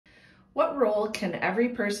What role can every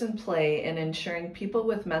person play in ensuring people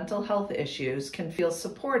with mental health issues can feel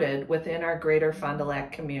supported within our greater Fond du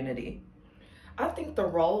Lac community? I think the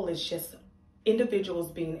role is just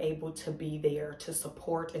individuals being able to be there to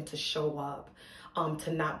support and to show up,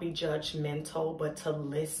 to not be judgmental, but to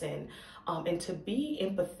listen, and to be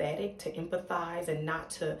empathetic, to empathize, and not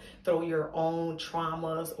to throw your own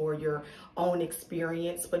traumas or your own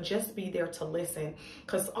experience, but just be there to listen.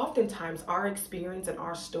 Because oftentimes our experience and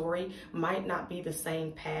our story might not be the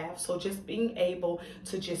same path. So just being able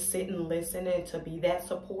to just sit and listen and to be that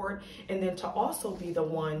support, and then to also be the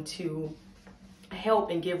one to help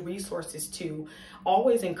and give resources to,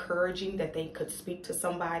 always encouraging that they could speak to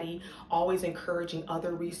somebody, always encouraging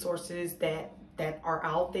other resources that are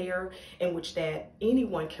out there in which that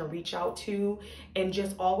anyone can reach out to, and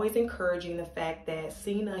just always encouraging the fact that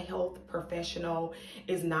seeing a health professional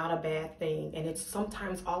is not a bad thing, and it's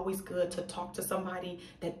sometimes always good to talk to somebody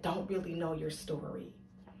that don't really know your story.